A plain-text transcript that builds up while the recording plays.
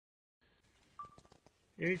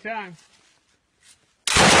Anytime.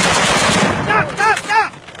 Stop! Stop!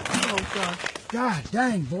 Stop! Oh, God. God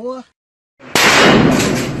dang, boy.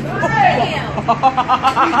 Damn!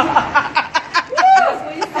 That's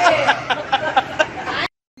what you said.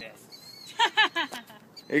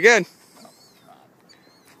 You're good.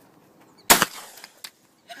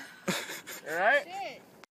 Alright?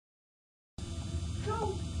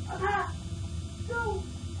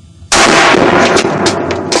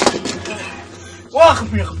 Welcome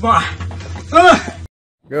here, come on.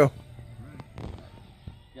 Go.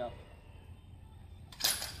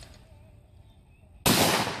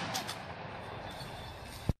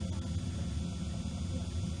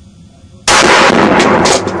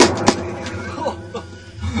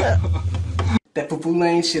 That foo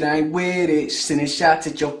lane shit, I ain't with it. Sending shots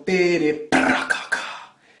at your fitted.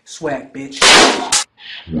 Swag, bitch.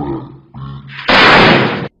 If you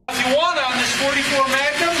want on this 44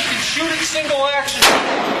 Magnum, you can shoot it single action.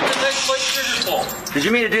 Next play trigger pull. Did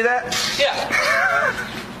you mean to do that? Yeah.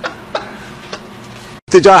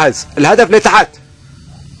 تجهز الهدف لتحت.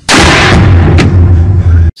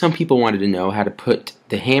 Some people wanted to know how to put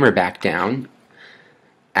the hammer back down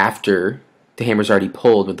after the hammer's already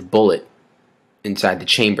pulled with the bullet inside the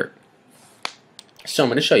chamber. So I'm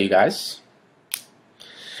going to show you guys.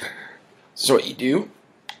 So what you do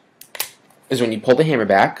is when you pull the hammer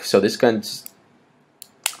back, so this gun's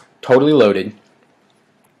totally loaded,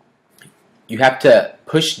 you have to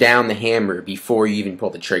push down the hammer before you even pull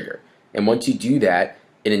the trigger. And once you do that,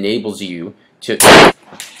 it enables you to...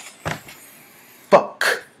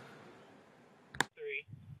 Fuck.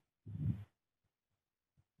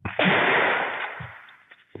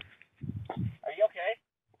 Are you okay?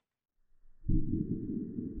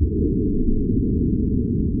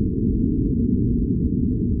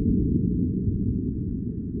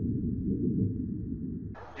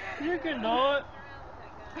 You can do it.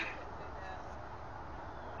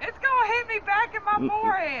 It's gonna hit me back in my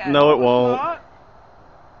forehead. No, it won't.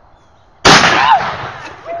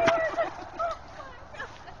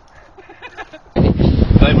 Go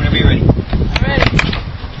ahead whenever you're ready. I'm ready.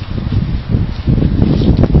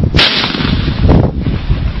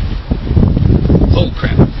 Oh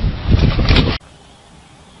crap.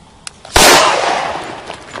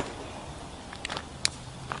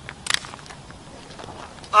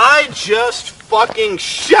 I just fucking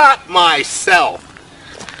shot myself.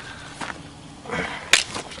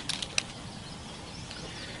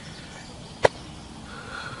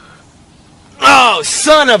 Oh,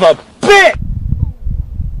 son of a bitch!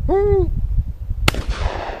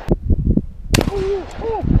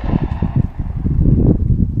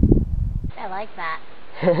 I like that.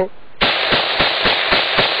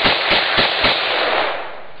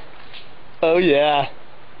 Oh yeah.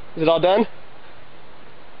 Is it all done?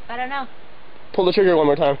 I don't know. Pull the trigger one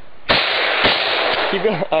more time. Keep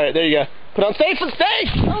going. Alright, there you go. Put on safe and stay!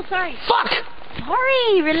 Oh, sorry. Fuck!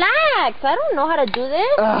 Sorry, relax. I don't know how to do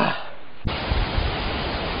this.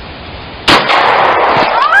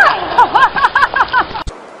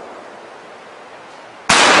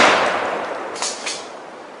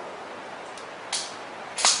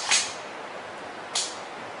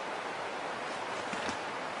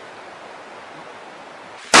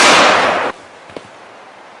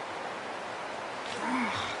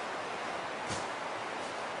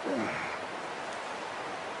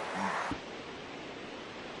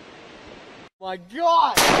 My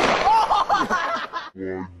God!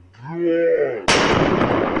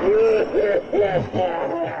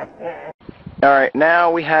 Alright,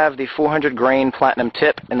 now we have the 400 grain platinum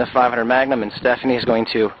tip in the 500 Magnum, and Stephanie is going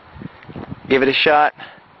to give it a shot.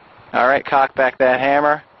 Alright, cock back that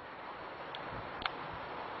hammer.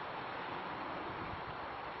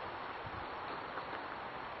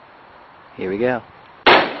 Here we go.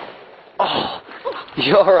 Oh,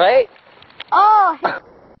 you alright? Oh,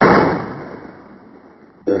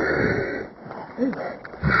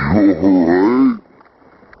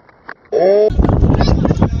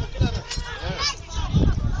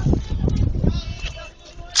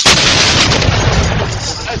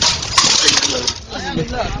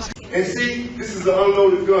 And see, this is an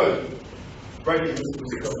unloaded gun. Right here.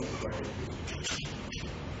 Right here.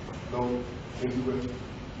 No, empty weapon.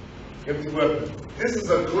 Empty weapon. This is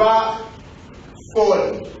a Glock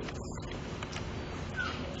 40.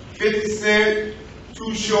 50 Cent,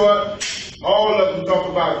 Too Short, all of them talk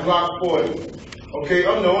about Glock 40. Okay,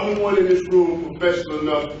 I'm the only one in this room professional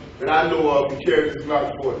enough that I know of to carry this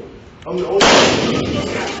Glock 40. I'm the only one.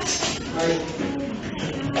 Right?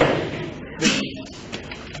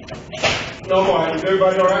 No more. Is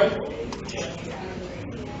everybody all right?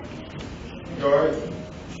 You all right?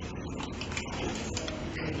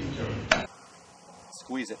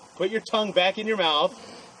 squeeze it. Put your tongue back in your mouth.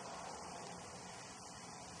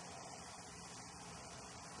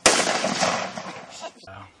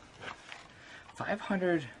 Oh.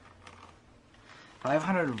 500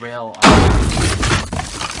 rail.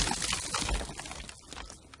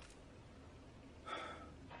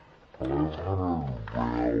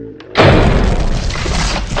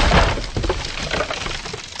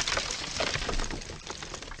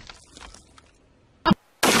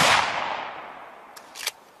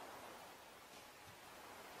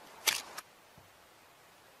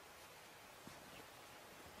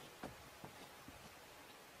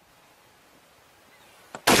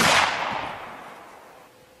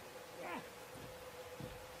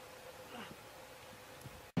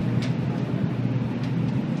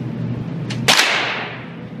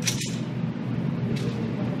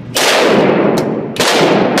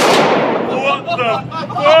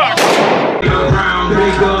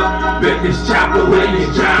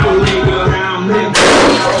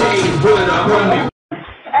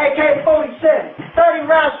 AK-47, 30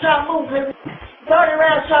 round shot movement, 30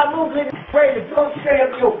 round shot movement, ready to go straight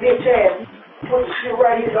up your bitch ass. Put the shit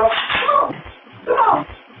right here, dog. Come on, come on.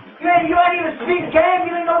 You ain't even speak game.